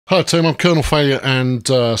Hello team, I'm Colonel Failure and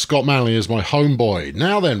Scott Manley is my homeboy.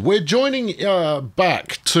 Now then, we're joining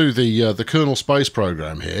back to the Kernal Space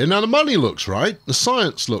Program here. Now the money looks right, the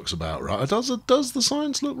science looks about right. Does the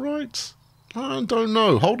science look right? I don't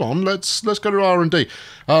know. Hold on, let's go to R&D.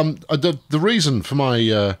 The reason for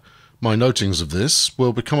my my notings of this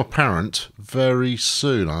will become apparent very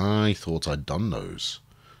soon. I thought I'd done those.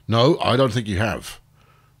 No, I don't think you have.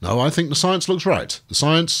 No, I think the science looks right. The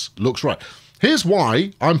science looks right. Here's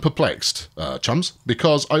why I'm perplexed, chums,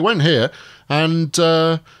 because I went here and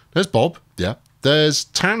there's Bob, yeah, there's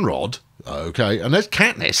Tanrod, okay, and there's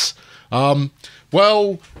Katniss.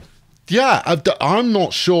 Well, yeah, I'm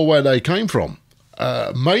not sure where they came from.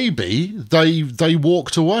 Maybe they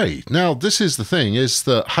walked away. Now, this is the thing, is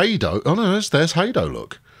that Hado, oh no, there's Hado,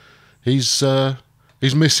 look. He's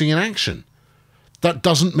missing in action. That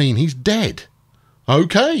doesn't mean he's dead.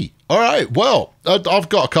 Okay, all right, well, I've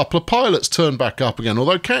got a couple of pilots turned back up again.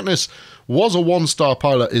 Although Katniss was a one-star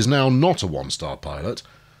pilot, is now not a one-star pilot,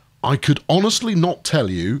 I could honestly not tell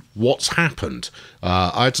you what's happened.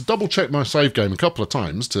 I had to double-check my save game a couple of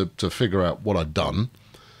times to figure out what I'd done.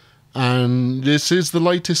 And this is the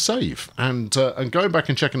latest save. And going back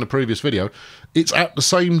and checking the previous video, it's at the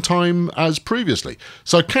same time as previously.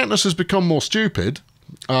 So Katniss has become more stupid,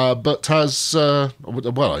 but has,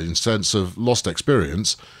 well, in sense of lost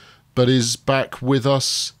experience, but is back with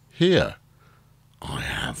us here. I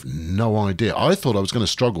have no idea. I thought I was going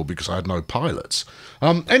to struggle because I had no pilots.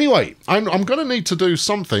 Anyway, I'm going to need to do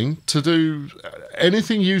something to do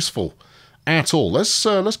anything useful at all. Let's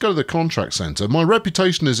go to the contract center. My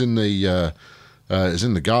reputation is in the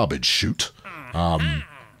garbage chute.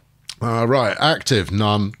 Right, active,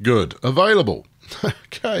 none, good, available.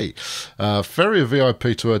 Okay, ferry a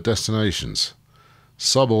VIP to her destinations.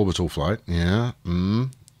 Suborbital flight, yeah,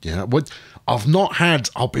 yeah. What I've not had,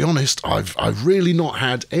 I'll be honest, I've really not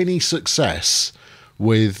had any success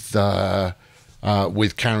with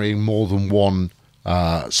carrying more than one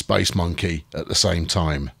space monkey at the same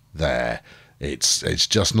time. There, it's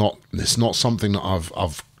just not. It's not something that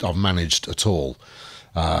I've managed at all.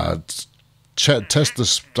 Test the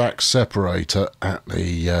stack separator at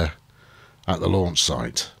the launch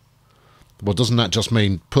site. Well, doesn't that just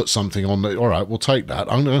mean put something on the... All right, we'll take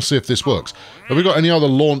that. I'm going to see if this works. Have we got any other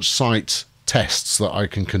launch site tests that I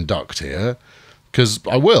can conduct here? Because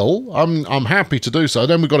I will. I'm happy to do so.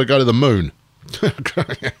 Then we've got to go to the moon.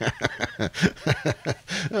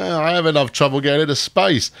 I have enough trouble getting into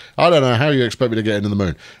space. I don't know how you expect me to get into the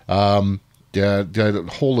moon. Yeah,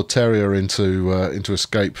 haul the terrier into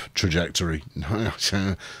escape trajectory. No,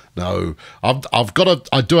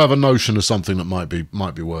 I do have a notion of something that might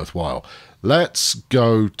be worthwhile. Let's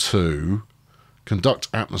go to conduct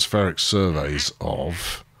atmospheric surveys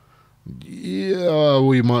of. Yeah,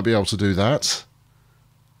 we might be able to do that.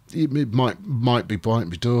 It might be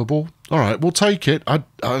doable. All right, we'll take it. I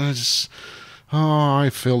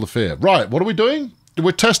feel the fear. Right, what are we doing?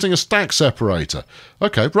 We're testing a stack separator.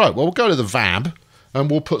 Okay, right. Well, we'll go to the VAB and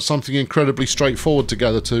we'll put something incredibly straightforward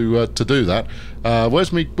together to do that.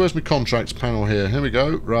 Where's me contracts panel here? Here we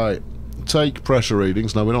go. Right. Take pressure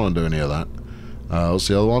readings. No, we don't want to do any of that. What's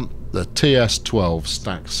the other one? The TS12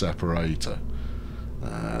 stack separator.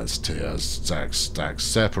 It's TS stack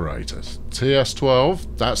separator.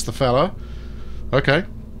 TS12. That's the fella. Okay.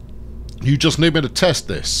 You just need me to test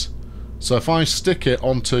this. So if I stick it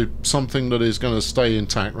onto something that is going to stay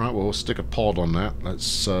intact, right, well, we'll stick a pod on that.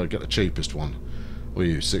 Let's get the cheapest one. We'll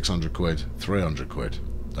use 600 quid, 300 quid.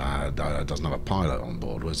 It doesn't have a pilot on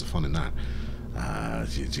board. Where's the fun in that?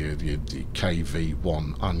 The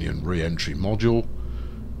KV-1 Onion re-entry module.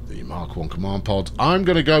 The Mark 1 command pod. I'm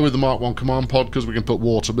going to go with the Mark 1 command pod because we can put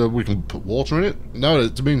water. We can put water in it? No,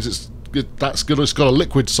 it means it's got a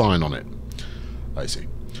liquid sign on it. I see.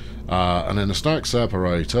 And then the stack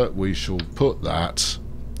separator, we shall put that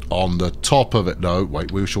on the top of it. No,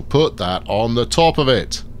 wait, we shall put that on the top of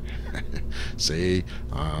it. See,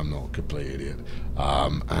 I'm not a complete idiot.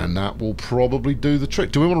 And that will probably do the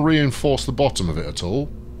trick. Do we want to reinforce the bottom of it at all?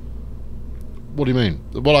 What do you mean?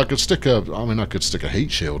 Well, I could stick a heat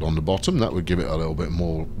shield on the bottom. That would give it a little bit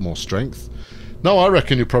more strength. No, I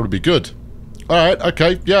reckon you'd probably be good. All right,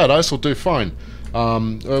 okay, yeah, this will do fine.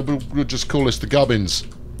 We'll just call this the gubbins.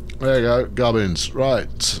 There you go, gubbins.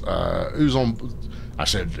 Right, who's on...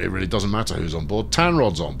 Actually, it really doesn't matter who's on board.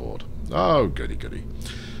 Tanrod's on board. Oh, goody, goody.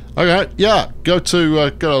 Okay, yeah, go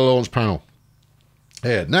to the launch panel.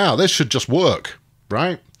 Here, now, this should just work,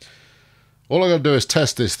 right? All I got to do is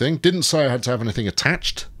test this thing. Didn't say I had to have anything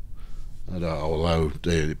attached. Although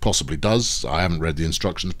it possibly does. I haven't read the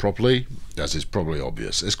instructions properly, as is probably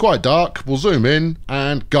obvious. It's quite dark. We'll zoom in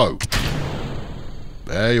and go.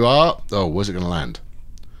 There you are. Oh, where's it going to land?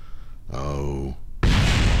 Oh.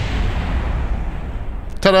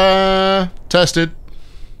 Ta-da! Tested.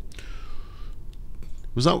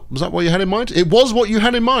 Was that what you had in mind? It was what you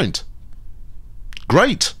had in mind.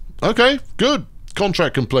 Great. Okay, good.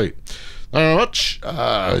 Contract complete. Thank you very much.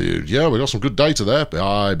 Yeah, we got some good data there.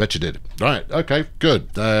 I bet you did. Right, okay, good.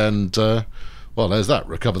 And, well, there's that.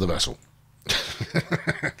 Recover the vessel.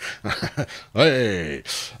 Hey,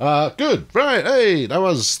 good. Right, hey, that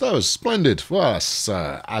was splendid. Well, that's,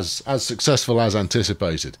 as successful as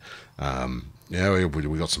anticipated. Yeah,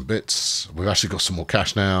 we got some bits. We've actually got some more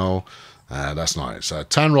cash now. That's nice.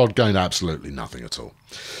 Tanrod gained absolutely nothing at all.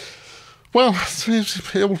 Well,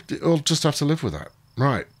 it'll just have to live with that.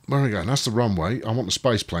 Right, where are we going? That's the runway. I want the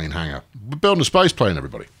space plane hangar. We're building a space plane,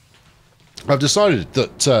 everybody. I've decided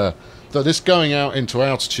that that this going out into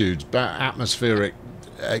altitudes, atmospheric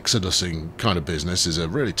exodusing kind of business is a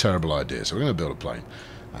really terrible idea. So we're going to build a plane,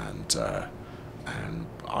 and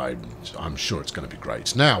I'm sure it's going to be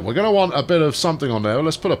great. Now we're going to want a bit of something on there.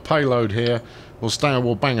 Let's put a payload here.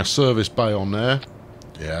 We'll bang a service bay on there.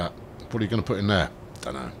 Yeah. What are you going to put in there?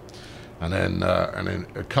 Don't know. And then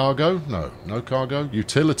a cargo? No cargo.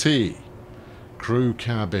 Utility. Crew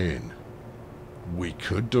cabin. We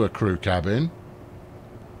could do a crew cabin.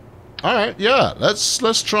 All right, yeah.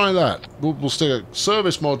 Let's try that. We'll stick a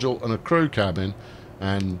service module and a crew cabin,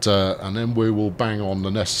 and then we will bang on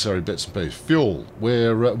the necessary bits and pieces. Fuel.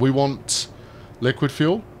 We want liquid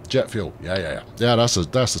fuel, jet fuel. Yeah. That's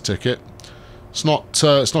the ticket. It's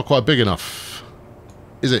not quite big enough,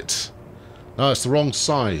 is it? No, it's the wrong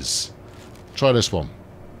size. Try this one.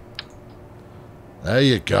 There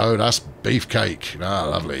you go. That's beefcake. Ah,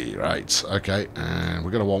 lovely. Right. Okay. And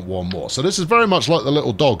we're going to want one more. So this is very much like the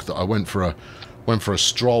little dog that I went for a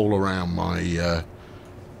stroll around my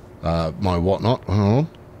my whatnot. Hold on.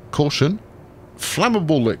 Caution.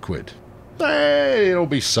 Flammable liquid. Hey, it'll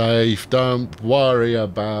be safe. Don't worry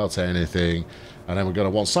about anything. And then we're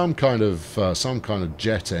going to want some kind of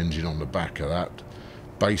jet engine on the back of that.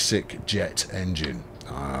 Basic jet engine.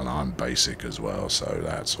 And I'm basic as well, so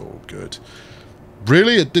that's all good.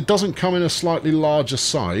 Really, it doesn't come in a slightly larger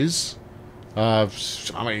size. I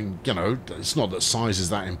mean, you know, it's not that size is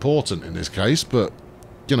that important in this case, but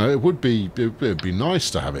you know, it would be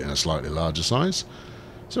nice to have it in a slightly larger size.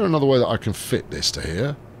 Is there another way that I can fit this to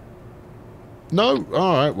here? No.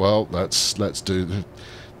 All right. Well, let's do.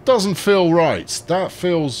 Doesn't feel right. That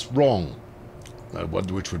feels wrong.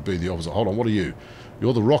 Which would be the opposite. Hold on. What are you?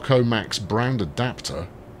 You're the Rocco Max brand adapter.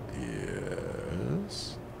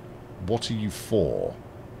 Yes. What are you for?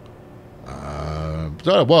 Well,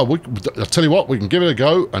 I'll tell you what. We can give it a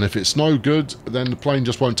go, and if it's no good, then the plane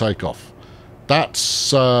just won't take off. That's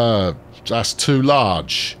too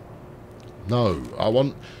large. No, I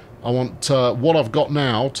want what I've got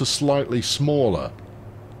now to slightly smaller.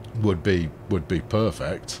 Would be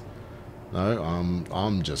perfect. No,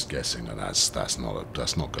 I'm just guessing, and that's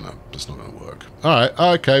not gonna work. All right,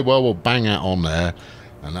 okay. Well, we'll bang that on there,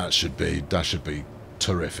 and that should be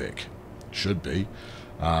terrific. Should be.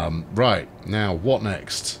 Right now, what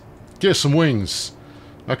next? Give us some wings.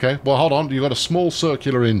 Okay. Well, hold on. You've got a small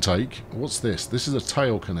circular intake. What's this? This is a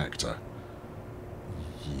tail connector.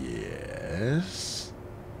 Yes.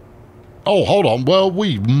 Oh, hold on. Well,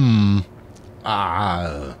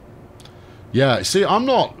 yeah, see, I'm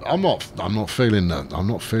not feeling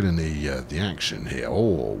the action here.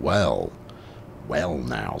 Oh, well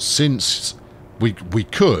now, since we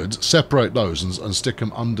could separate those and stick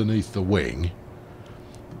them underneath the wing.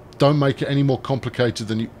 Don't make it any more complicated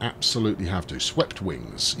than you absolutely have to. Swept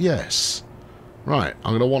wings, yes. Right,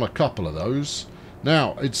 I'm going to want a couple of those.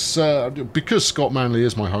 Now, it's because Scott Manley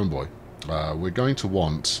is my homeboy. We're going to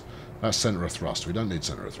want that centre of thrust. We don't need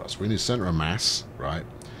centre of thrust. We need centre of mass, right?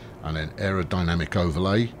 And then aerodynamic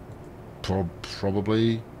overlay,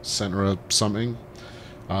 probably centre of something.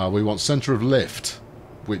 We want centre of lift,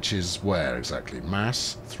 which is where exactly?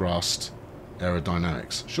 Mass, thrust,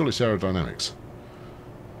 aerodynamics. Surely it's aerodynamics.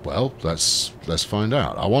 Well, let's find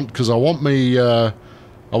out. I want me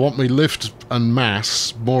lift and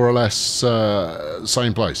mass more or less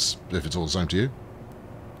same place. If it's all the same to you.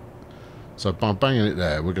 So by banging it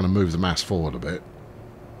there, we're going to move the mass forward a bit.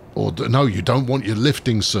 Or no, you don't want your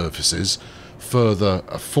lifting surfaces further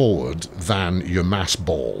forward than your mass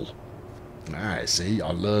ball. Ah, see, I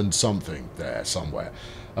learned something there somewhere.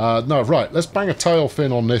 No, right, let's bang a tail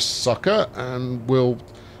fin on this sucker, and we'll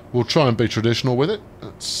try and be traditional with it.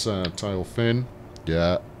 That's tail fin.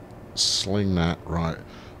 Yeah, sling that right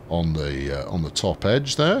on the top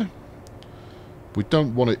edge there. We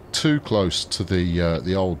don't want it too close to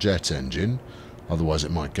the old jet engine. Otherwise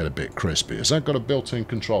it might get a bit crispy. Has that got a built-in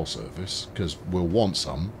control surface? Because we'll want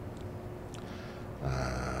some.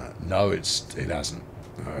 No, it hasn't.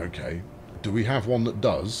 Okay. Do we have one that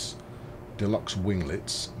does? Deluxe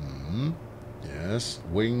winglets. Yes.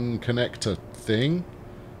 Wing connector thing.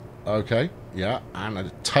 Okay. Yeah. And a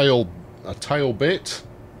tail bit.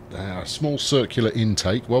 A small circular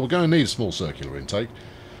intake. Well, we're going to need a small circular intake.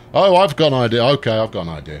 Oh, I've got an idea. Okay, I've got an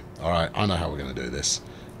idea. All right, I know how we're going to do this.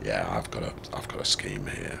 Yeah, I've got a scheme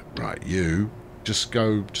here. Right, you just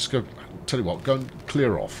go. Tell you what, go and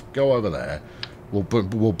clear off. Go over there.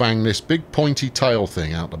 We'll bang this big pointy tail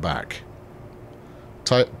thing out the back.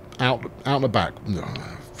 Out the back.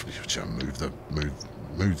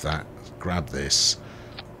 Move that. Grab this.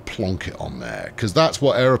 Plonk it on there, because that's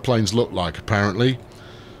what aeroplanes look like. Apparently.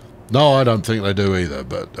 No, I don't think they do either,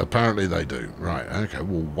 but apparently they do. Right. Okay.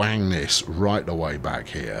 We'll wang this right the way back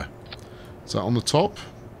here. Is that on the top?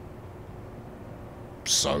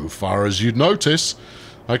 So far as you'd notice.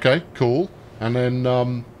 Okay, cool. And then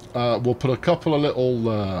we'll put a couple of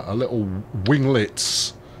little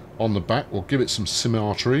winglets on the back. We'll give it some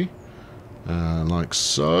symmetry, like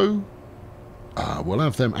so. We'll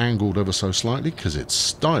have them angled ever so slightly because it's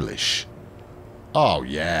stylish. Oh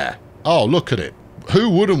yeah. Oh, look at it.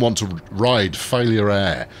 Who wouldn't want to ride failure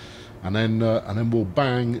air? And then we'll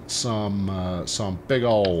bang some big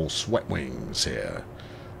old sweat wings here.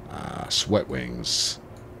 Sweat wings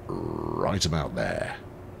right about there.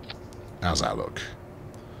 How's that look?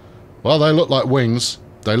 Well, they look like wings.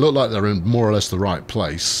 They look like they're in more or less the right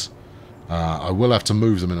place. I will have to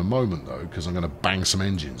move them in a moment, though, because I'm going to bang some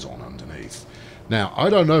engines on underneath. Now, I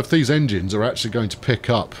don't know if these engines are actually going to pick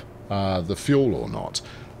up the fuel or not.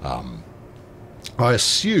 I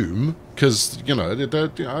assume, because, you know,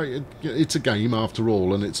 it's a game after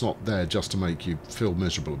all, and it's not there just to make you feel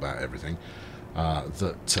miserable about everything,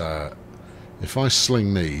 that if I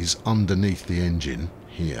sling these underneath the engine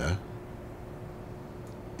here...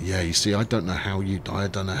 Yeah, you see, I don't know how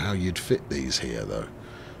you'd fit these here, though.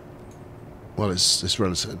 Well, it's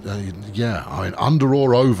relative. Yeah, I mean, under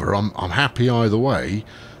or over, I'm happy either way,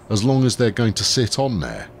 as long as they're going to sit on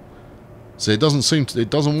there. So it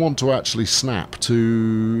doesn't want to actually snap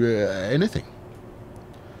to anything.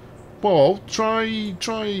 Well, try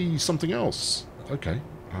something else. Okay,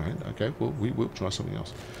 all right, okay. Well, we will try something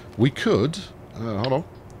else. We could hold on.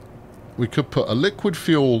 We could put a liquid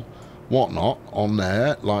fuel whatnot on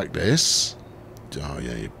there like this. Oh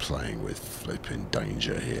yeah, you're playing with flipping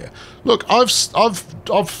danger here. Look, I've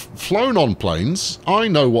flown on planes. I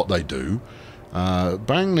know what they do.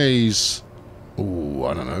 Bang these. Ooh,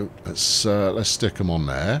 I don't know. Let's stick them on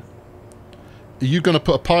there. Are you going to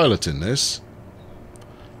put a pilot in this?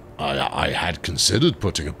 I had considered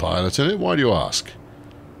putting a pilot in it. Why do you ask?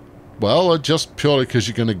 Well, just purely because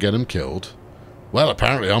you're going to get them killed. Well,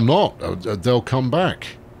 apparently I'm not. They'll come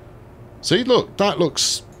back. See, look, that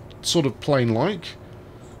looks sort of plane-like.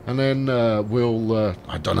 And then we'll...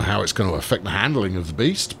 I don't know how it's going to affect the handling of the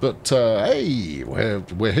beast, but hey,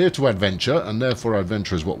 we're here to adventure, and therefore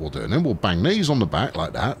adventure is what we'll do. And then we'll bang these on the back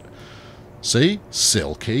like that. See?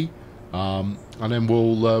 Silky. And then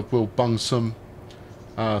we'll bung some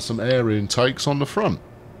air intakes on the front.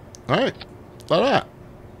 Alright, like that.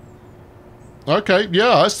 Okay,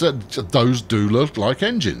 yeah, those do look like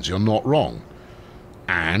engines. You're not wrong.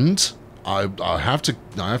 And... I have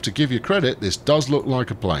to give you credit. This does look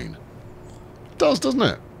like a plane. It does, doesn't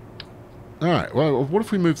it? All right. Well, what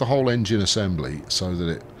if we move the whole engine assembly so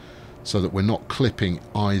that we're not clipping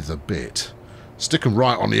either bit? Stick them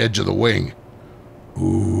right on the edge of the wing.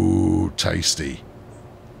 Ooh, tasty.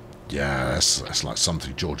 Yeah, that's like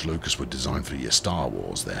something George Lucas would design for your Star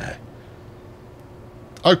Wars there.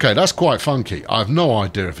 Okay, that's quite funky. I have no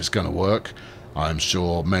idea if it's going to work. I'm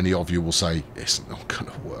sure many of you will say, it's not going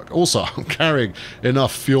to work. Also, I'm carrying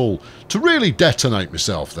enough fuel to really detonate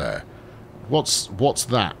myself there. What's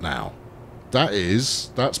that now?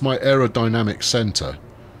 That's my aerodynamic centre,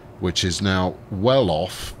 which is now well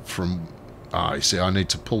off from... you see, I need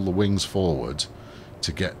to pull the wings forward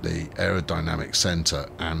to get the aerodynamic centre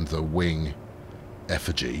and the wing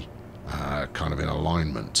effigy kind of in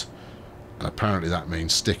alignment. And apparently that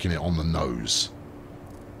means sticking it on the nose.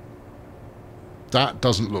 That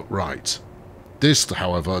doesn't look right. This,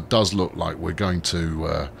 however, does look like we're going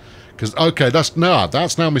to... Because, okay, that's now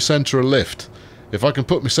my centre of lift. If I can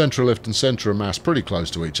put my centre of lift and centre of mass pretty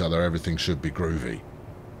close to each other, everything should be groovy.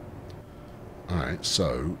 Alright,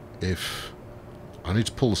 so if... I need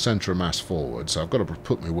to pull the centre of mass forward, so I've got to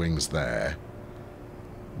put my wings there.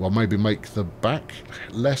 Well, maybe make the back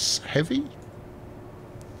less heavy?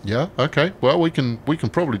 Yeah, okay. Well, we can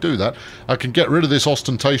probably do that. I can get rid of this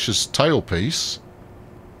ostentatious tailpiece.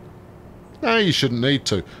 No, you shouldn't need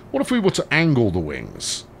to. What if we were to angle the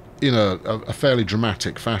wings in a fairly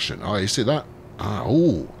dramatic fashion? Oh, you see that?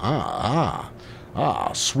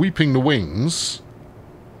 Sweeping the wings.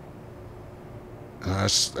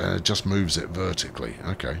 It just moves it vertically.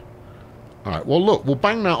 Okay. All right. Well, look, we'll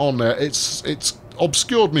bang that on there. It's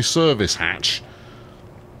obscured me service hatch.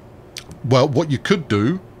 Well, what you could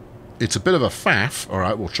do, it's a bit of a faff. All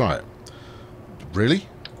right, we'll try it. Really?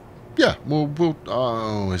 Yeah. We'll.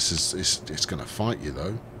 Oh, it's going to fight you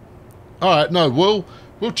though. All right. No,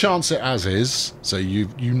 we'll chance it as is. So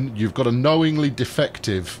you've got a knowingly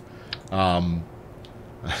defective.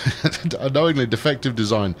 A knowingly defective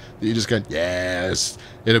design that you're just going, yes,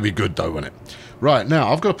 it'll be good though, won't it? Right,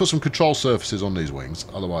 now, I've got to put some control surfaces on these wings,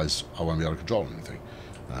 otherwise I won't be able to control anything.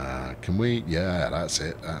 Can we? Yeah, that's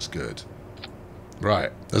it. That's good.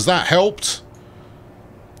 Right, has that helped?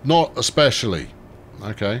 Not especially.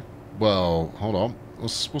 Okay, well, hold on.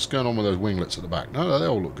 What's going on with those winglets at the back? No, they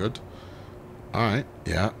all look good. Alright,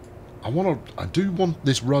 yeah. I do want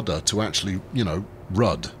this rudder to actually, you know,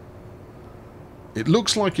 rud. It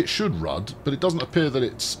looks like it should rud, but it doesn't appear that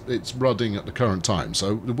it's rudding at the current time.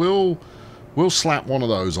 So we'll slap one of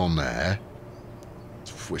those on there,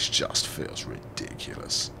 which just feels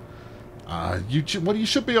ridiculous. You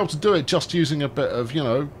should be able to do it just using a bit of, you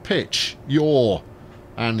know, pitch, yaw,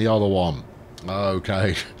 and the other one.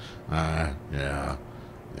 Okay. Yeah,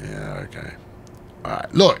 okay. All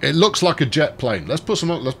right. Look, it looks like a jet plane. Let's put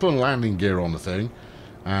a landing gear on the thing,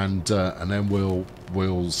 and then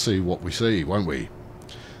we'll see what we see, won't we?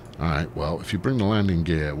 All right. Well, if you bring the landing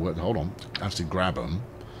gear, hold on, actually grab them,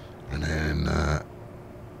 and then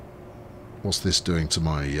what's this doing to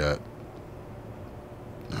my?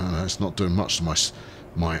 No, it's not doing much to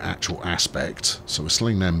my actual aspect. So we'll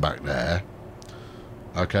sling them back there.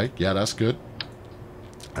 Okay. Yeah, that's good.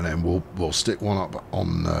 And then we'll stick one up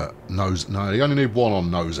on nose. No, you only need one on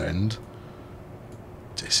nose end.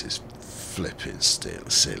 This is flipping still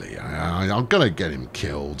silly. I'm gonna get him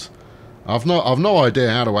killed. I've no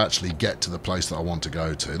idea how to actually get to the place that I want to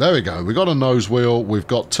go to. There we go. We've got a nose wheel. We've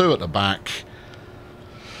got two at the back.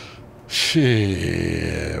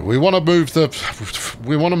 We want to move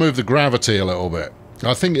the gravity a little bit.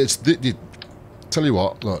 I think it's tell you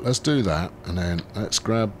what. Look, let's do that, and then let's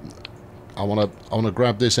grab. I want to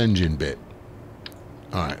grab this engine bit.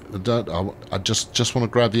 All right. I just want to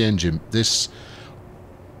grab the engine. This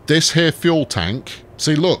here fuel tank.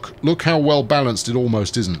 See, look how well balanced it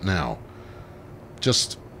almost isn't now.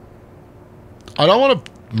 I don't want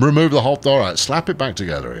to remove the whole. All right, slap it back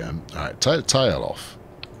together again. All right, take the tail off.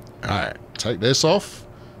 All right, take this off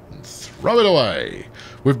and throw it away.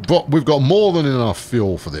 We've got more than enough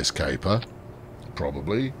fuel for this caper,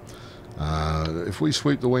 probably. If we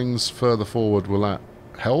sweep the wings further forward, will that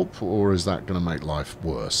help, or is that going to make life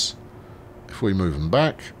worse? If we move them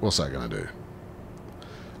back, what's that going to do?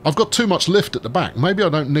 I've got too much lift at the back. Maybe I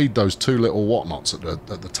don't need those two little whatnots at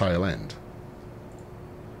the tail end.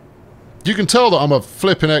 You can tell that I'm a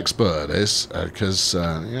flipping expert at this, because,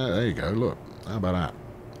 yeah, there you go, look. How about that?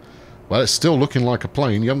 Well, it's still looking like a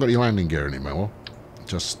plane. You haven't got your landing gear anymore.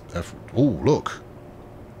 Oh, look.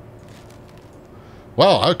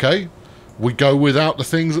 Well, okay. We go without the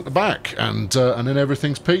things at the back, and then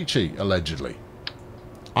everything's peachy, allegedly.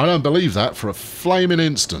 I don't believe that for a flaming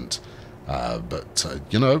instant. But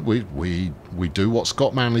you know, we do what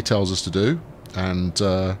Scott Manley tells us to do, and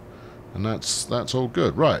that's all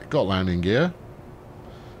good. Right, got landing gear.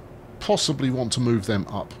 Possibly want to move them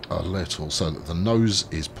up a little so that the nose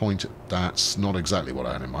is pointed. That's not exactly what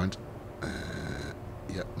I had in mind.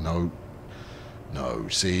 Yeah, no.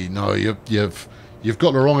 See, no, you've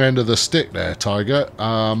got the wrong end of the stick there, Tiger.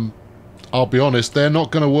 I'll be honest, they're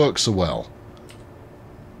not going to work so well.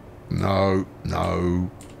 No.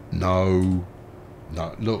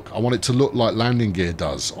 Look, I want it to look like landing gear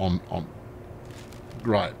does on.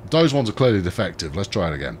 Right, those ones are clearly defective. Let's try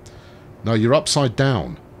it again. No, you're upside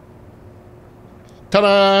down.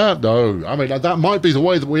 Ta-da! No, I mean, that might be the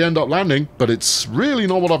way that we end up landing, but it's really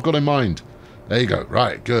not what I've got in mind. There you go.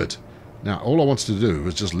 Right, good. Now, all I wanted to do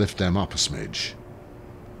was just lift them up a smidge.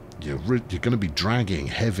 You're going to be dragging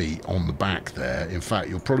heavy on the back there. In fact,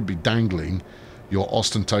 you'll probably be dangling your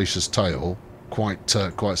ostentatious tail quite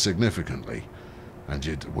significantly. And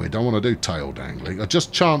we don't want to do tail dangling. I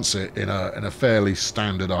just chance it in a fairly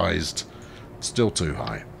standardized. Still too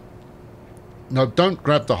high. No, don't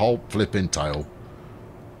grab the whole flipping tail.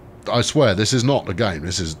 I swear, this is not the game.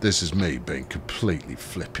 This is me being completely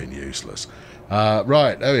flipping useless.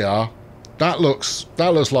 Right, there we are. That looks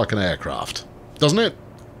like an aircraft, doesn't it?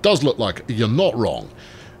 does look like you're not wrong.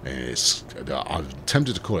 I'm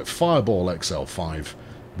tempted to call it Fireball XL5,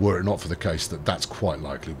 were it not for the case that that's quite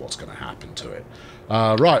likely what's going to happen to it.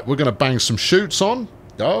 Right, we're going to bang some chutes on.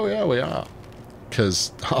 Oh, yeah, we are.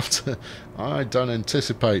 Because after I don't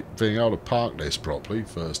anticipate being able to park this properly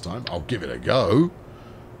first time. I'll give it a go.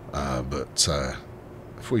 But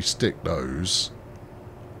if we stick those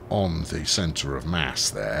on the centre of mass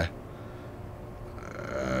there,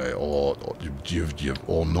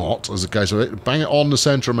 or not, as a case of it, bang it on the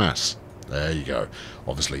centre of mass. There you go.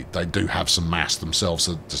 Obviously, they do have some mass themselves,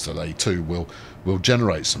 so they too will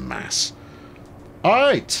generate some mass. All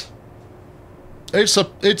right, it's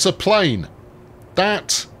a plane.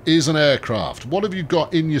 That is an aircraft. What have you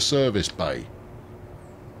got in your service bay?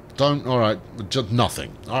 Don't. All right, just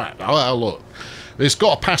nothing. All right. Oh, look, it's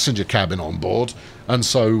got a passenger cabin on board, and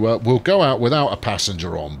so we'll go out without a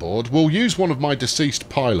passenger on board. We'll use one of my deceased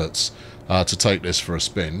pilots to take this for a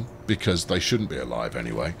spin, because they shouldn't be alive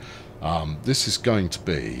anyway. This is going to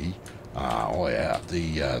be, oh yeah,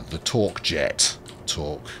 the Torque Jet.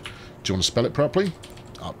 Torque. Do you want to spell it properly?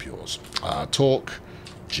 Up yours. Torque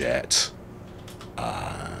Jet.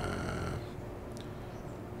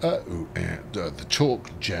 The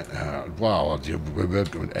Torque Jet. Wow, we're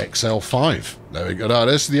going XL5. There we go. No,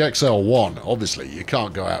 this is the XL1. Obviously, you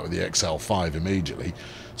can't go out with the XL5 immediately.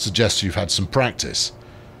 Suggests you've had some practice.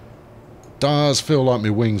 Does feel like my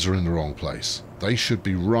wings are in the wrong place. They should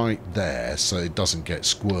be right there so it doesn't get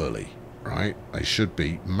squirrely, right? They should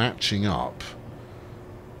be matching up.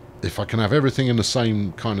 If I can have everything in the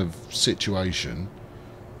same kind of situation,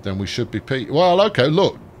 then we should be... Well, okay,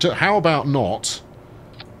 look. How about not?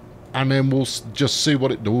 And then we'll just see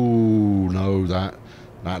what it... Ooh, no,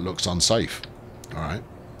 that looks unsafe. All right.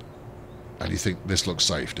 And you think this looks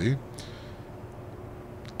safe, do you?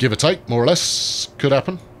 Give or take, more or less. Could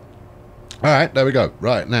happen. All right, there we go.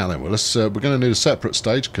 Right, now then, well, we're going to need a separate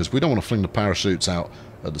stage because we don't want to fling the parachutes out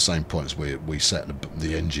at the same point as we set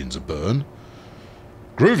the engines aburn.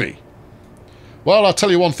 Groovy. Well, I'll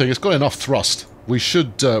tell you one thing. It's got enough thrust. We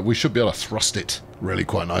should be able to thrust it really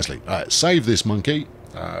quite nicely. All right, save this monkey.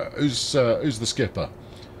 Who's the skipper?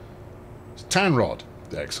 It's Tanrod.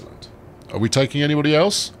 Excellent. Are we taking anybody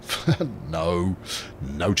else? No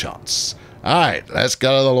chance. All right, let's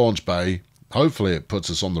go to the launch bay. Hopefully it puts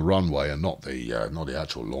us on the runway and not the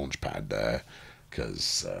actual launch pad there,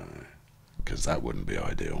 because that wouldn't be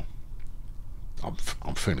ideal.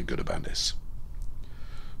 I'm feeling good about this.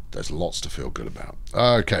 There's lots to feel good about.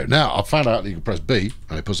 Okay, now I found out that you can press B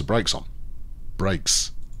and it puts the brakes on.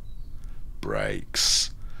 Brakes.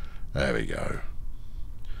 There we go.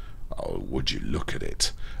 Oh, would you look at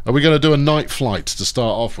it? Are we going to do a night flight to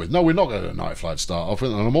start off with? No, we're not going to do a night flight to start off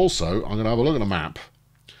with. And I'm going to have a look at the map.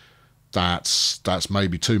 That's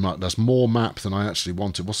maybe too much. That's more map than I actually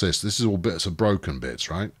wanted. What's this? This is all bits of broken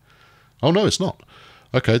bits, right? Oh, no, it's not.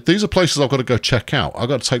 Okay, these are places I've got to go check out. I've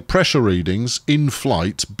got to take pressure readings in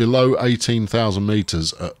flight below 18,000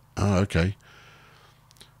 meters. Oh, okay.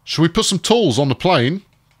 Should we put some tools on the plane?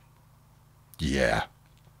 Yeah.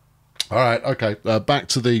 All right, okay. Back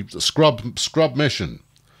to the scrub mission.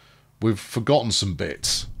 We've forgotten some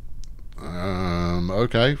bits.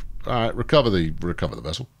 Okay. All right, recover the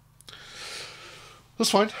vessel.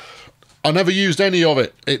 That's fine. I never used any of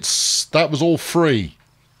it. That was all free.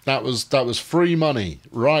 That was free money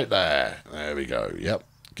right there. There we go. Yep.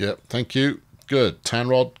 Thank you. Good.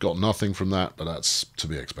 Tanrod got nothing from that, but that's to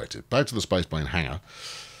be expected. Back to the spaceplane hangar.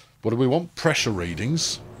 What do we want? Pressure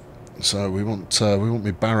readings. So we want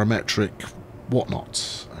me barometric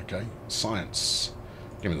whatnot. Okay. Science.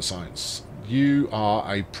 Give me the science. You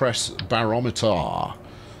are a press barometer.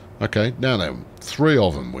 Okay. Now then, 3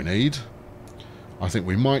 of them we need. I think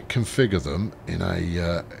we might configure them in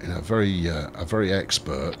a very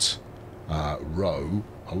expert row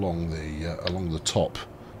along the top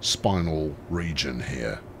spinal region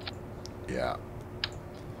here. Yeah.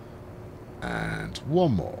 And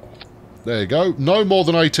one more. There you go. No more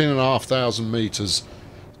than 18,500 meters.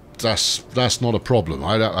 That's not a problem.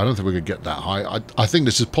 I don't think we could get that high. I think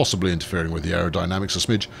this is possibly interfering with the aerodynamics a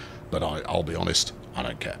smidge, but I'll be honest, I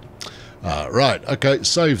don't care. Right, okay,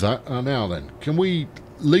 save that. Now then, can we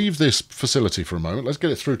leave this facility for a moment? Let's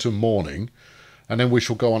get it through to morning, and then we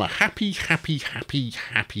shall go on a happy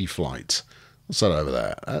flight. What's that over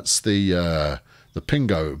there? That's the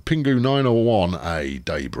Pingu 901A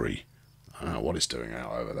debris. What it's doing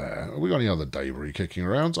out over there. Have we got any other debris kicking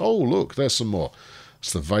around? Oh, look, there's some more.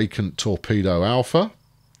 It's the vacant torpedo Alpha.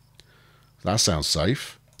 That sounds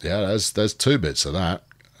safe. Yeah, there's 2 bits of that.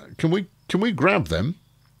 Can we grab them?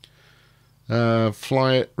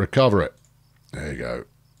 Fly it, recover it. There you go.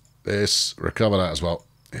 Recover that as well.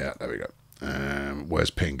 Yeah, there we go.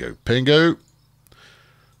 Where's Pingu? Pingu!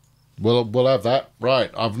 We'll have that. Right,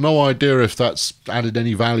 I've no idea if that's added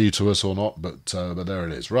any value to us or not, but there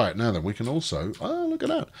it is. Right, now then, we can also... Oh, look at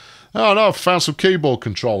that. Oh, no, I've found some keyboard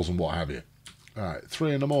controls and what have you. All right,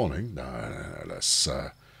 3 in the morning. No, let's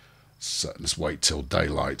wait till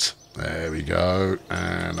daylight. There we go,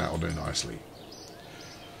 and that'll do nicely.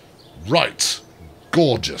 Right,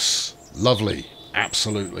 gorgeous, lovely,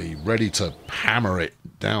 absolutely ready to hammer it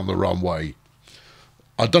down the runway.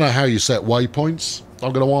 I don't know how you set waypoints.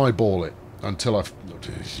 I'm going to eyeball it until I've...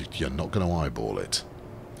 You're not going to eyeball it.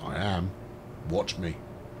 I am. Watch me.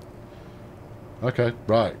 Okay,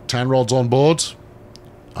 right. Tanrod's on board.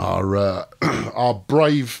 Our our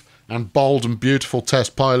brave and bold and beautiful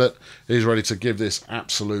test pilot is ready to give this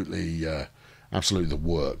absolutely the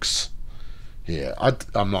works here.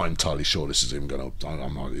 I'm not entirely sure this is even going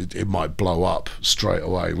to... It might blow up straight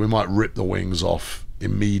away. We might rip the wings off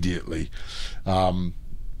immediately.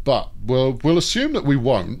 But we'll assume that we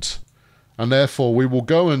won't, and therefore we will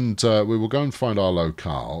go and find our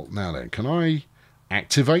locale. Now then, can I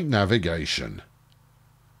activate navigation?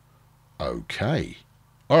 Okay,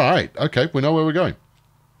 all right, okay, we know where we're going.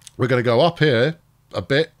 We're going to go up here a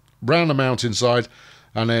bit, round the mountainside,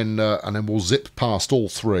 and then we'll zip past all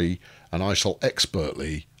 3, and I shall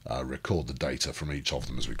expertly record the data from each of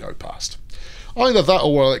them as we go past. Either that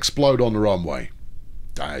or we'll explode on the runway.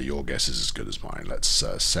 Your guess is as good as mine. Let's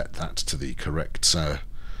set that to the correct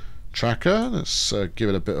tracker. Let's give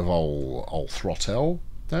it a bit of old throttle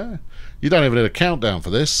there. You don't even need a countdown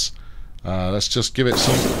for this. Let's just give it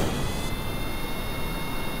some...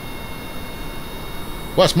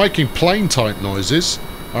 Well, it's making plane type noises.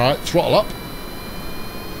 Alright, throttle up.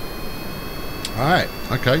 Alright,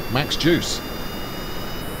 okay, max juice.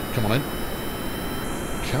 Come on in.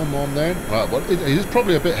 Come on then. Right, well, it is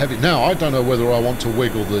probably a bit heavy. Now, I don't know whether I want to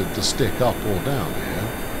wiggle the stick up or down here.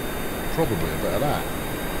 Probably a bit of that.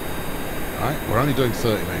 Right, we're only doing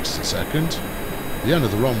 30 metres a second. The end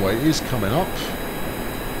of the runway is coming up.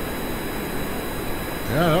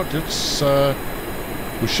 Yeah, it's...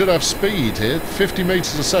 we should have speed here. 50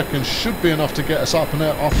 metres a second should be enough to get us up and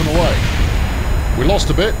away. We lost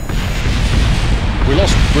a bit. We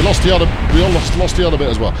lost the other bit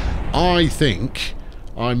as well. I think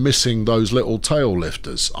I'm missing those little tail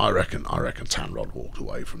lifters. I reckon Tanrod walked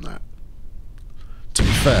away from that. To be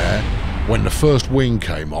fair, when the first wing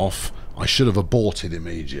came off, I should have aborted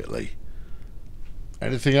immediately.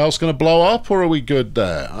 Anything else going to blow up, or are we good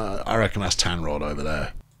there? I reckon that's Tanrod over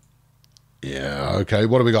there. Yeah, okay,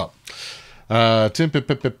 what have we got?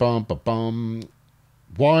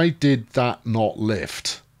 Why did that not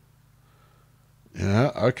lift?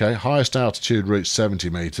 Yeah, okay, highest altitude reached 70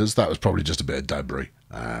 metres. That was probably just a bit of debris.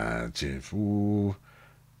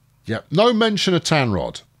 Yep, no mention of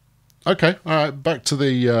Tanrod. Okay, all right, back to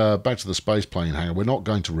the space plane hangar. We're not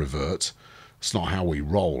going to revert. It's not how we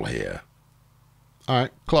roll here. All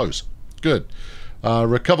right, close. Good.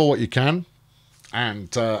 Recover what you can, and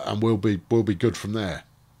we'll be good from there.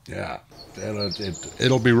 Yeah,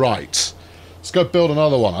 it'll be right. Let's go build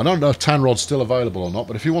another one. I don't know if Tanrod's still available or not,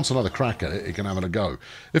 but if he wants another crack at it, he can have it a go.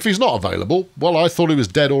 If he's not available, well, I thought he was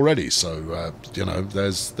dead already, so, you know,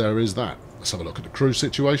 there is that. Let's have a look at the crew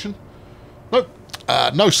situation. Nope,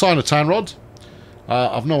 no sign of Tanrod.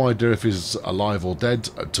 I've no idea if he's alive or dead.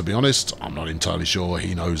 To be honest, I'm not entirely sure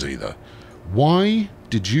he knows either. Why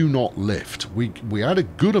did you not lift? We had a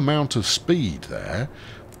good amount of speed there.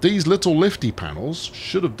 These little lifty panels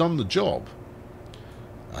should have done the job.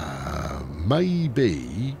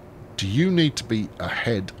 Maybe... Do you need to be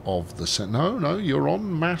ahead of the... No, you're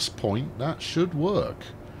on mass point. That should work.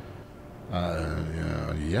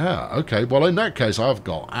 Yeah, okay. Well, in that case, I've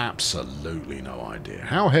got absolutely no idea.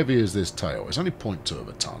 How heavy is this tail? It's only 0.2 of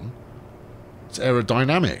a ton. It's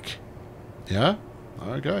aerodynamic. Yeah?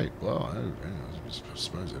 Okay. Well, I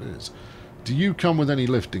suppose it is. Do you come with any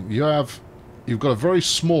lifting? You've got a very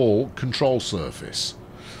small control surface.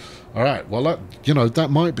 All right, well, that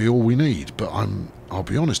might be all we need, but I'll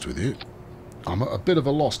be honest with you, I'm at a bit of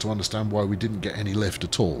a loss to understand why we didn't get any lift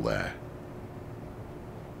at all there.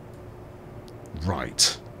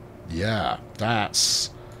 Right. Yeah,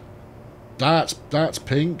 that's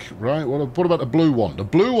pink, right? What about the blue one? The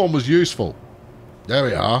blue one was useful. There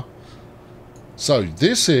we are. So,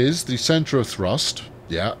 this is the centre of thrust.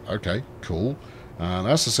 Yeah, okay, cool.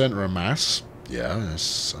 That's the centre of mass. Yeah,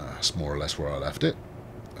 that's more or less where I left it.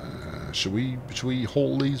 Should we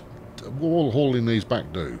haul these? What will hauling these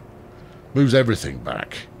back do? Moves everything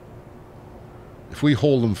back. If we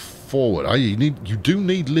haul them forward, you do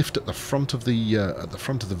need lift at the front of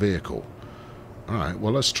the vehicle. Alright,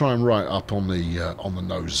 well let's try and right up on the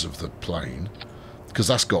nose of the plane, because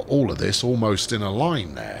that's got all of this almost in a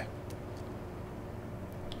line there.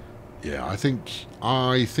 Yeah, I think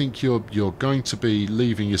you're going to be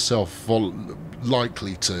leaving yourself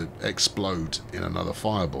likely to explode in another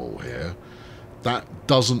fireball here. That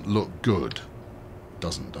doesn't look good,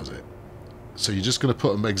 does it? So you're just going to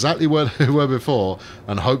put them exactly where they were before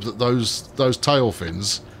and hope that those tail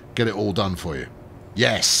fins get it all done for you.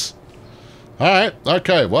 Yes. All right.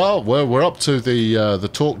 Okay. Well, we're up to the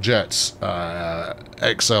Torque Jets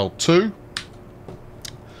XL2.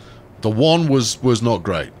 The one was not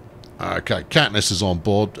great. Okay, Katniss is on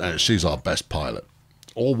board, and she's our best pilot.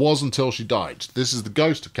 Or was until she died. This is the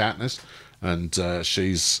ghost of Katniss, and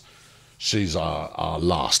she's our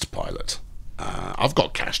last pilot. I've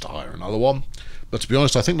got cash to hire another one, but to be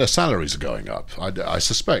honest, I think their salaries are going up. I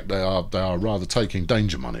suspect they are rather taking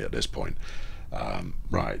danger money at this point.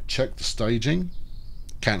 Right, check the staging.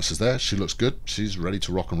 Katniss is there. She looks good. She's ready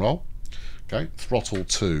to rock and roll. Okay, throttle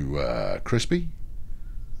to crispy.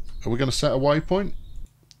 Are we going to set a waypoint?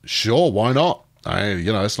 Sure, why not?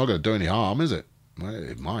 You know, it's not going to do any harm, is it? Well,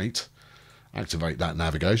 it might. Activate that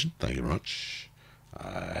navigation. Thank you very much.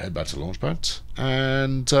 Head back to the launch pad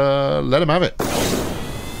and let him have it.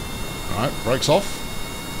 Alright, brakes off.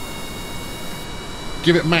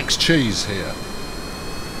 Give it max cheese here.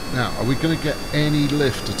 Now, are we going to get any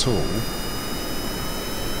lift at all?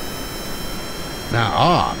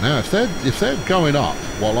 Now, if they're going up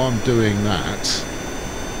while I'm doing that,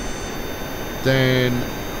 then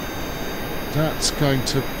that's going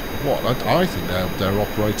to what? I think they're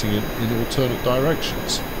operating in alternate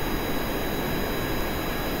directions.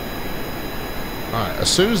 Alright, as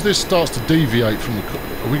soon as this starts to deviate from the...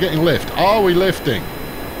 Are we getting lift? Are we lifting?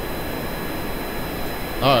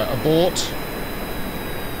 Alright, abort.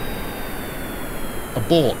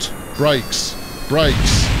 Abort. Brakes.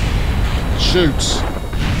 Brakes. Shoots.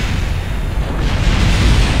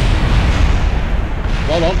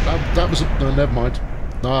 Hold on, that was... No, never mind.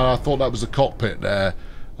 No, I thought that was the cockpit there,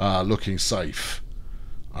 looking safe.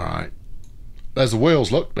 Alright. There's the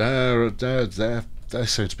wheels, look. They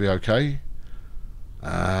seem to be okay.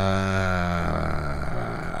 Have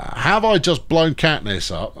I just blown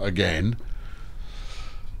Katniss up again?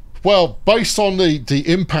 Well, based on the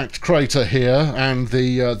impact crater here and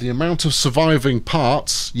the amount of surviving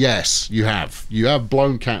parts, yes, you have. You have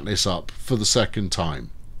blown Katniss up for the second time.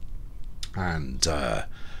 And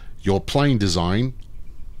your plane design,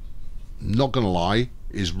 not gonna lie,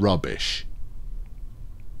 is rubbish.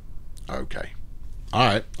 Okay.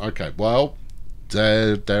 Alright, okay, well,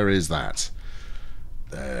 there is that.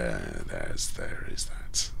 There is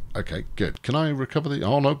that. Okay, good. Can I recover the...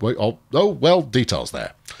 Oh, no, wait. Oh, well, details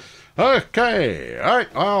there. Okay,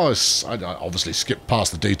 alright. Well, I obviously skipped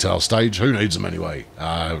past the detail stage. Who needs them anyway?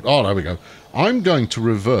 Oh, there we go. I'm going to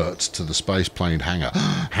revert to the space plane hangar.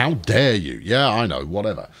 How dare you? Yeah, I know,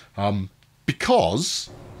 whatever. Because...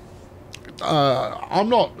 I'm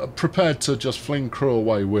not prepared to just fling crew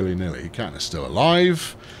away willy-nilly. Katniss still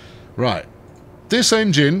alive. Right. This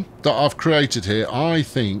engine that I've created here, I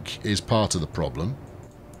think, is part of the problem.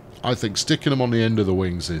 I think sticking them on the end of the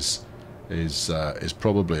wings is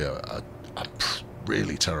probably a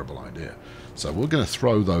really terrible idea. So we're going to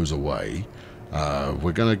throw those away.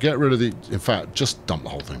 We're going to get rid of the... In fact, just dump the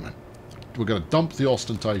whole thing, man. We're going to dump the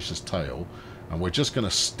ostentatious tail, and we're just going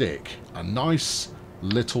to stick a nice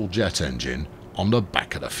little jet engine on the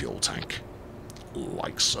back of the fuel tank.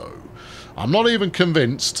 Like so. I'm not even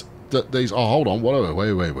convinced... that these... Oh, hold on.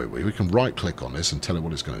 Wait. We can right-click on this and tell it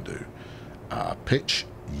what it's going to do. Pitch,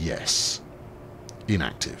 yes.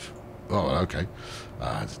 Inactive. Oh, okay.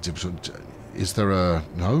 Is there a...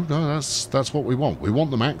 No, that's what we want. We want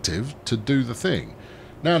them active to do the thing.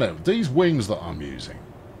 Now, these wings that I'm using,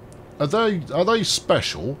 are they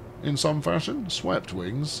special in some fashion? Swept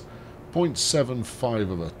wings,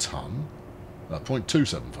 0.75 of a ton.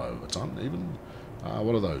 0.275 of a ton, even.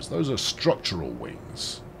 What are those? Those are structural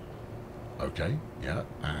wings. Okay, yeah,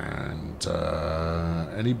 and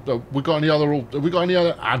we got any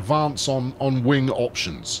other advance on wing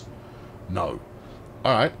options? No.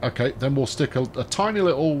 All right, okay, then we'll stick a tiny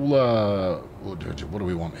little. What do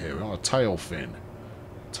we want here? We want a tail fin.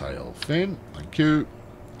 Tail fin. Thank you.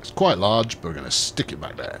 It's quite large, but we're going to stick it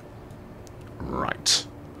back there. Right.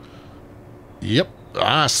 Yep,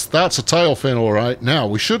 that's a tail fin, all right. Now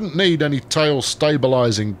we shouldn't need any tail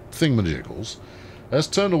stabilizing thingamajiggles. Let's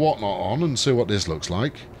turn the whatnot on and see what this looks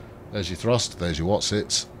like. There's your thrust, there's your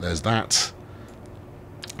what's-its, there's that.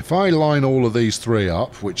 If I line all of these three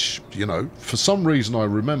up, which, you know, for some reason I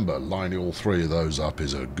remember lining all three of those up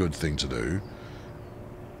is a good thing to do.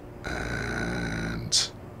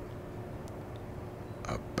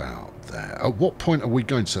 about there. At what point are we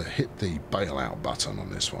going to hit the bailout button on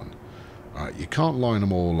this one? Alright, you can't line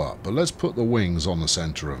them all up, but let's put the wings on the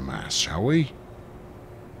centre of mass, shall we?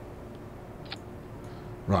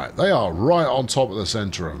 Right, they are right on top of the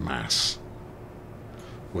centre of mass.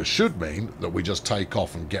 Which should mean that we just take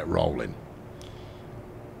off and get rolling.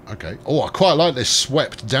 Okay. Oh, I quite like this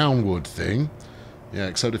swept downward thing. Yeah,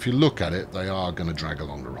 except if you look at it, they are going to drag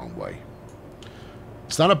along the wrong way.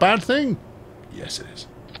 Is that a bad thing? Yes, it is.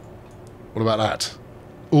 What about that?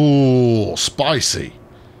 Oh, spicy.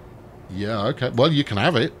 Yeah, okay. Well, you can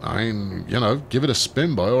have it. I mean, you know, give it a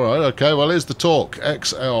spin, boy. All right, okay. Well, here's the torque.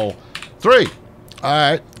 XL3. All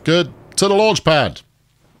right, good. To the launch pad.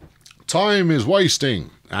 Time is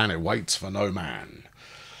wasting, and it waits for no man.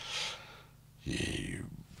 You're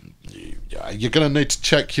going to need to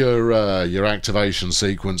check your activation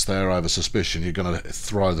sequence there. I have a suspicion you're going to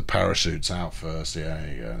throw the parachutes out first. Yeah,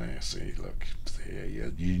 you go there. See, look.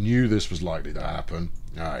 You knew this was likely to happen.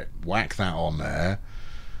 All right, whack that on there.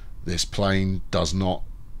 This plane does not...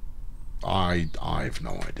 I've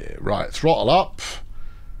no idea. Right, throttle up.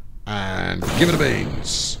 And give it a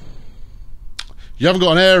beans. You haven't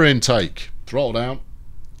got an air intake. Throttle down.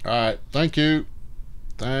 Alright, thank you.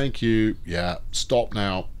 Thank you. Yeah, stop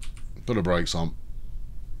now. Put the brakes on.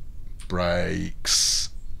 Brakes.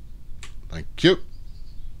 Thank you.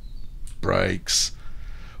 Brakes.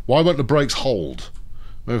 Why won't the brakes hold?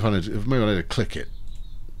 Maybe I need to click it.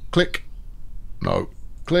 Click. No.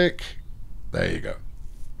 Click. There you go.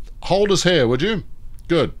 Hold us here, would you?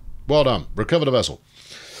 Good. Well done. Recover the vessel.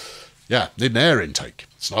 Yeah, need an air intake.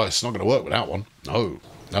 It's not going to work without one. No,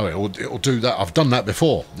 it'll do that. I've done that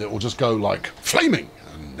before. It will just go like flaming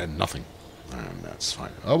and then nothing, and that's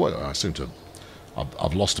fine. Oh well, I seem to.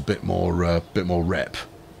 I've lost a bit more rep.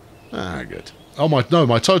 Ah, good. Oh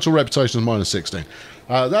my total reputation is minus 16.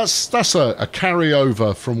 That's a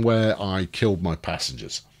carryover from where I killed my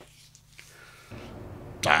passengers.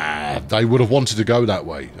 They would have wanted to go that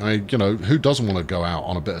way. I mean, you know, who doesn't want to go out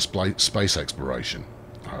on a bit of space exploration?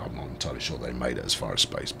 I'm not entirely sure they made it as far as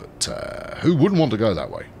space, but who wouldn't want to go that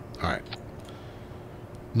way? Alright.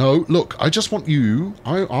 No, look, I just want you...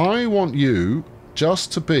 I want you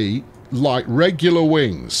just to be like regular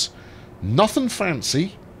wings. Nothing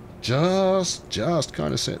fancy. Just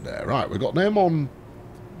kind of sit there. Right, we've got them on...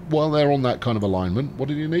 Well, they're on that kind of alignment. What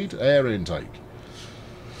do you need? Air intake.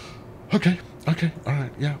 Okay,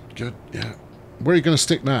 alright, yeah, good, yeah. Where are you going to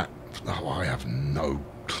stick that? Oh, I have no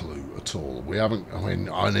clue at all. We haven't... I mean,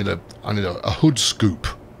 I need a hood scoop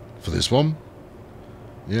for this one.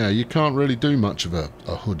 Yeah, you can't really do much of a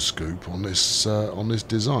hood scoop on this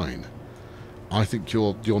design. I think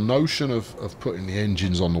your notion of putting the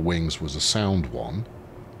engines on the wings was a sound one.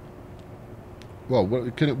 Well,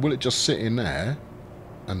 will it just sit in there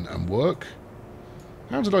and work?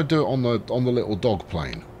 How did I do it on the little dog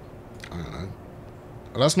plane? I don't know.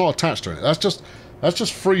 That's not attached to it. That's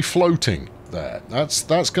just free floating there.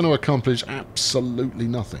 That's going to accomplish absolutely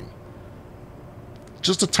nothing.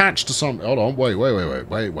 Just attached to something. Hold on. Wait.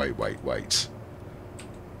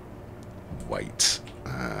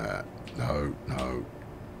 No.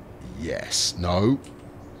 Yes. No.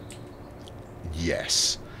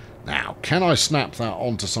 Yes. Now, can I snap that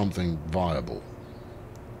onto something viable?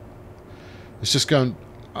 It's just going...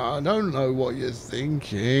 I don't know what you're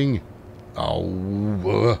thinking.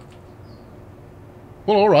 Oh.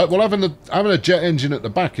 Well, alright. Well, having a jet engine at the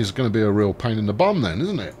back is going to be a real pain in the bum then,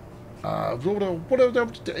 isn't it?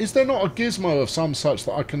 Is there not a gizmo of some such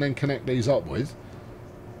that I can then connect these up with?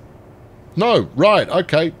 No. Right.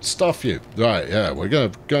 Okay. Stuff you. Right. Yeah. We're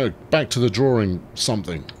going to go back to the drawing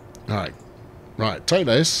something. Alright. Right. Take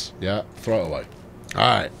this. Yeah. Throw it away.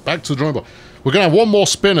 Alright. Back to the drawing board. We're going to have one more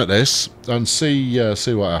spin at this and see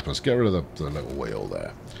what happens. Get rid of the little wheel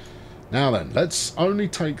there. Now then, let's only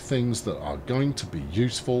take things that are going to be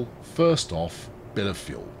useful. First off, bit of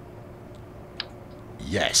fuel.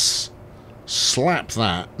 Yes. Slap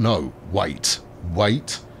that. No, wait.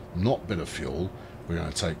 Wait. Not bit of fuel. We're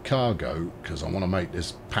going to take cargo because I want to make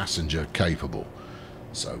this passenger capable.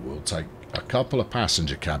 So we'll take a couple of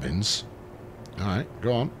passenger cabins. Alright,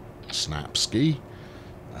 go on. Snap ski.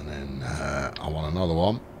 And then I want another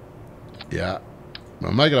one. Yeah.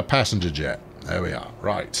 We'll make it a passenger jet. There we are.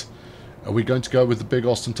 Right. Are we going to go with the big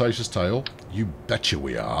ostentatious tail? You betcha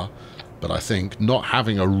we are. But I think not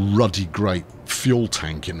having a ruddy great fuel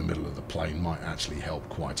tank in the middle of the plane might actually help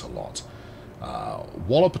quite a lot.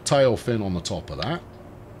 Wallop a tail fin on the top of that.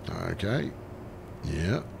 Okay.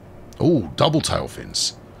 Yeah. Oh, double tail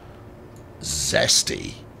fins.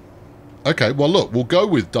 Zesty. Okay, well look, we'll go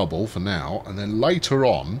with double for now, and then later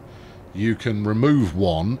on, you can remove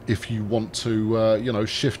one if you want to, you know,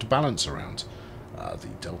 shift balance around. The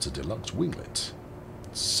Delta Deluxe winglet.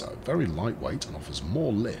 It's very lightweight and offers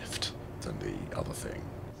more lift than the other thing.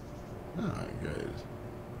 Ah, good.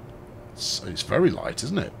 It's very light,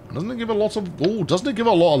 isn't it? Doesn't it give a lot of... Oh, doesn't it give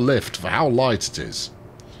a lot of lift for how light it is?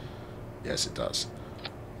 Yes, it does.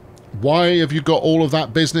 Why have you got all of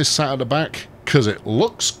that business sat at the back? Because it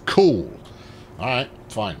looks cool. Alright,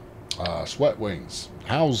 fine. Sweat wings.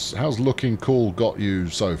 How's looking cool got you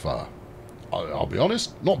so far? I'll be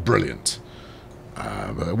honest, not brilliant.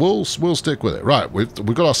 But we'll stick with it. Right, we've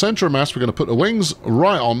got our centre of mass. We're going to put the wings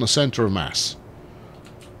right on the centre of mass.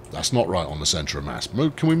 That's not right on the centre of mass.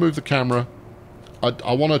 Can we move the camera?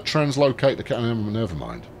 I want to translocate the camera. Never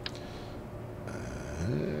mind.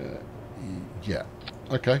 Yeah.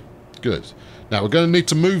 Okay. Good. Now we're going to need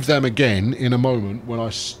to move them again in a moment when I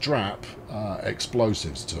strap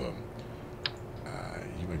explosives to them.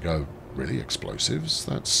 You would go, really, explosives?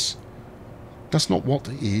 That's not what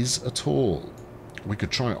it is at all. We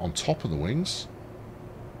could try it on top of the wings.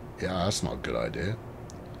 Yeah, that's not a good idea.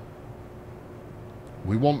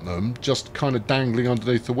 We want them just kind of dangling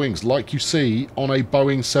underneath the wings, like you see on a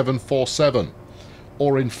Boeing 747,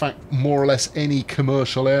 or in fact, more or less any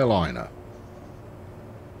commercial airliner.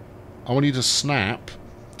 I want you to snap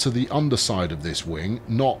to the underside of this wing,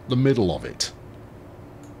 not the middle of it.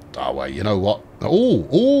 Oh, wait, you know what?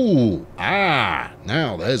 Oh,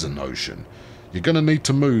 now there's a notion. You're going to need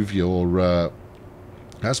to move your...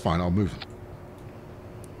 That's fine, I'll move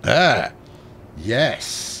them.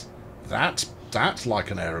 Yes. That's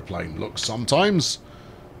like an aeroplane looks sometimes.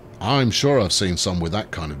 I'm sure I've seen some with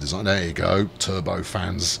that kind of design. There you go, turbo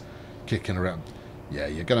fans kicking around. Yeah,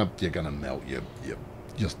 you're gonna melt your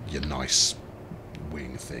nice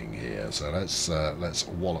wing thing here. So let's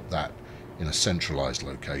wallop that in a centralized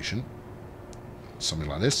location. Something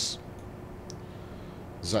like this.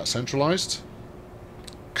 Is that centralized?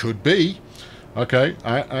 Could be. Okay,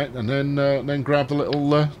 and then grab the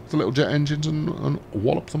little jet engines and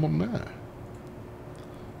wallop them on there.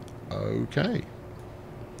 Okay.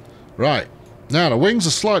 Right. Now the wings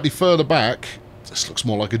are slightly further back. This looks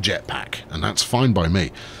more like a jetpack, and that's fine by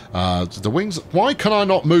me. The wings... Why can I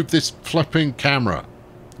not move this flipping camera?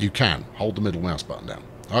 You can. Hold the middle mouse button down.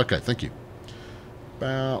 Okay, thank you.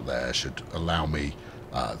 About there should allow me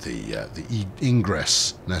the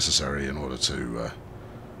ingress necessary in order to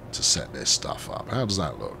set this stuff up. How does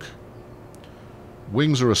that look?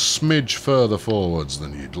 Wings are a smidge further forwards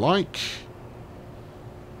than you'd like.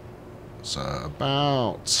 So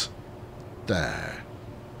about there.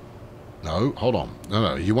 No, hold on.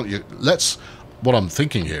 No, you want your... Let's... What I'm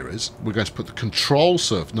thinking here is we're going to put the control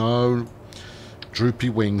surface... No, droopy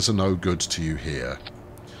wings are no good to you here.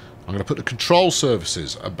 I'm going to put the control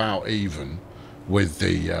surfaces about even with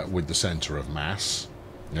the centre of mass.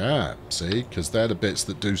 Yeah, see? Because they're the bits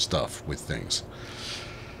that do stuff with things.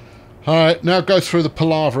 Alright, now go through the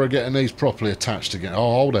palaver of getting these properly attached again.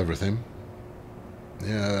 Oh, hold everything.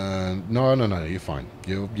 Yeah, no, you're fine.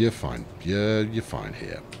 You're fine. You're fine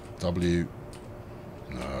here. W.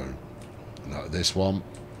 No, this one.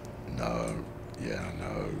 No. Yeah,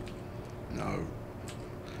 no.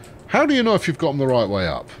 How do you know if you've got them the right way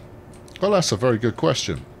up? Well, that's a very good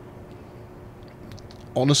question.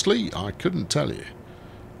 Honestly, I couldn't tell you.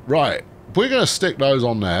 Right, we're going to stick those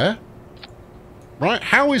on there. Right,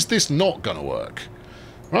 how is this not going to work?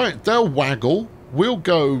 Right, they'll waggle. We'll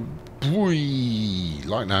go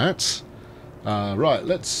like that. Right,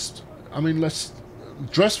 let's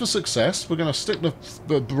dress for success. We're going to stick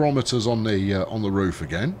the barometers on the roof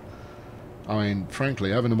again. I mean, frankly,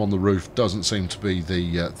 having them on the roof doesn't seem to be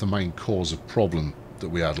the main cause of problem that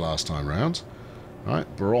we had last time round. Right,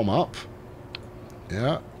 barom up.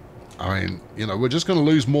 Yeah. I mean, you know, we're just going to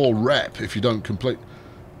lose more rep if you don't complete.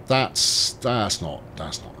 That's not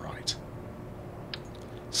right.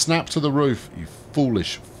 Snap to the roof, you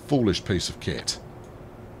foolish piece of kit.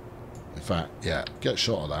 In fact, yeah, get a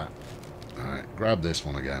shot of that. All right, grab this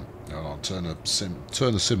one again. Hold on, turn the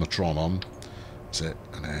Cimatron on. That's it,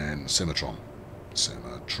 and then Cimatron.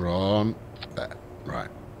 There, right.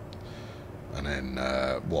 And then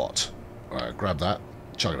what? All right, grab that,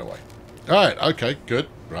 chug it away. All right, okay, good.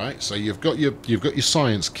 Right, so you've got your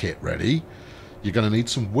science kit ready. You're going to need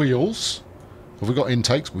some wheels. Have we got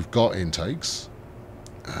intakes? We've got intakes.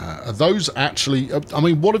 Are those actually... I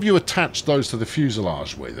mean, what have you attached those to the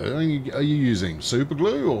fuselage with? Are you using super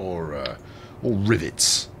glue or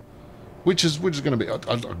rivets? Which is going to be a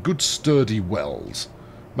good sturdy weld,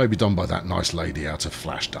 maybe done by that nice lady out of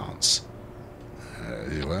Flashdance.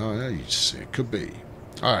 Well, yeah, it could be.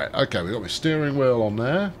 All right, okay, we've got my steering wheel on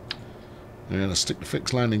there. We're going to stick the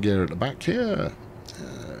fixed landing gear at the back here.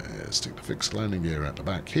 Stick the fixed landing gear at the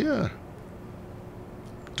back here.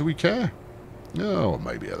 Do we care? No,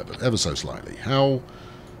 maybe ever so slightly. How?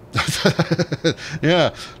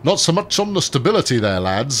 Yeah, not so much on the stability there,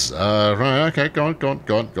 lads. Right, okay, go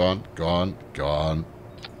on.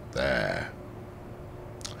 There.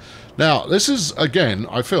 Now, this is, again,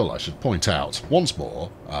 I feel I should point out once more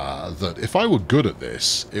that if I were good at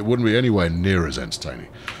this, it wouldn't be anywhere near as entertaining.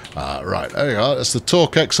 Right, there you go. That's the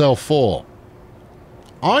Torque XL4.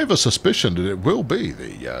 I've a suspicion that it will be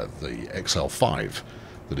the XL5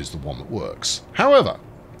 that is the one that works. However,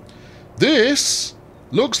 this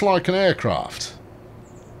looks like an aircraft.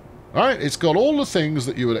 Right? It's got all the things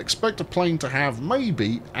that you would expect a plane to have,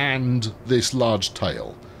 maybe, and this large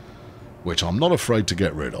tail, which I'm not afraid to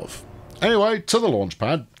get rid of. Anyway, to the launch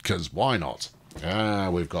pad, because why not?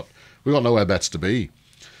 We've got nowhere better to be.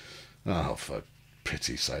 Oh, for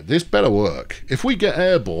pity's sake. This better work. If we get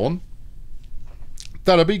airborne,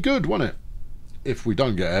 that'll be good, won't it? If we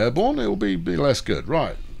don't get airborne, it'll be less good.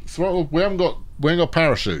 Right. Throttle. We ain't got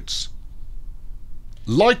parachutes.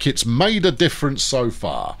 Like it's made a difference so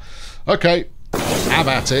far. Okay. Have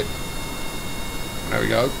at it. There we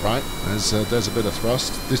go. Right. There's a bit of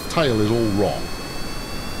thrust. This tail is all wrong.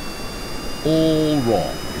 All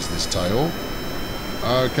wrong is this tail.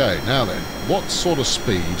 Okay. Now then, what sort of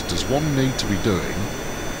speed does one need to be doing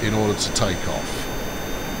in order to take off?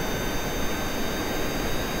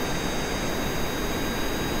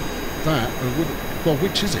 That, well,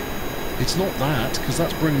 which is it? It's not that, because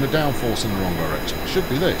that's bringing the downforce in the wrong direction. It should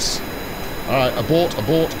be this. Alright, abort,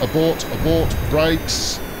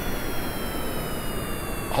 brakes.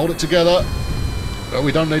 Hold it together. Oh,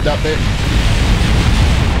 we don't need that bit.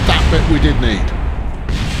 That bit we did need.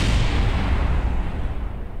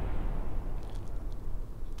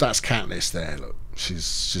 That's Katniss there, look.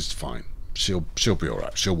 She's fine. She'll be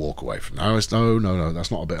alright. She'll walk away from no, that's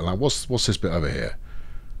not a bit of land. What's this bit over here?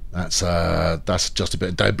 That's just a bit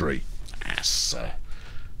of debris.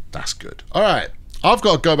 That's good. Alright, I've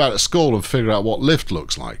got to go back to school and figure out what lift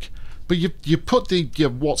looks like. But you put the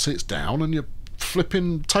what's it's down and you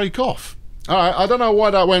flipping take off. Alright, I don't know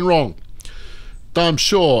why that went wrong. I'm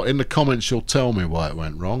sure in the comments you'll tell me why it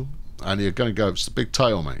went wrong. And you're going to go, it's the big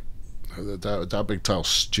tail, mate. That big tail's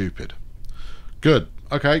stupid. Good.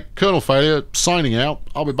 Okay, kernel failure, signing out.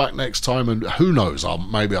 I'll be back next time and who knows,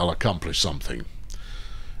 maybe I'll accomplish something.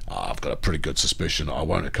 I've got a pretty good suspicion I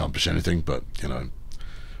won't accomplish anything, but, you know,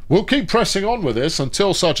 we'll keep pressing on with this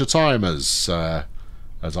until such a time as I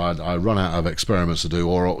run out of experiments to do,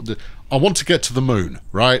 or I want to get to the moon,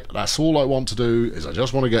 right? That's all I want to do, is I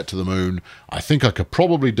just want to get to the moon. I think I could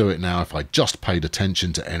probably do it now if I just paid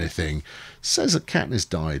attention to anything. Says that Katniss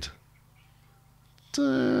died.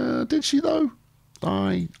 Did she, though?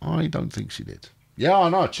 I don't think she did. Yeah, I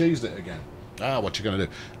know, I cheesed it again. What you going to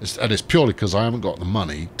do? And it's purely because I haven't got the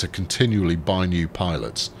money to continually buy new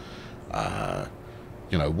pilots.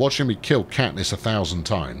 You know, watching me kill Katniss 1,000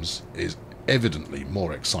 times is evidently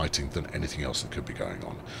more exciting than anything else that could be going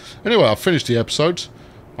on. Anyway, I've finished the episode.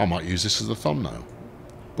 I might use this as a thumbnail.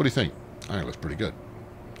 What do you think? I think it looks pretty good.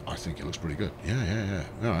 I think it looks pretty good. Yeah.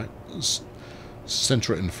 All right. Let's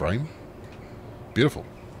center it in the frame. Beautiful.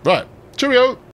 Right. Cheerio.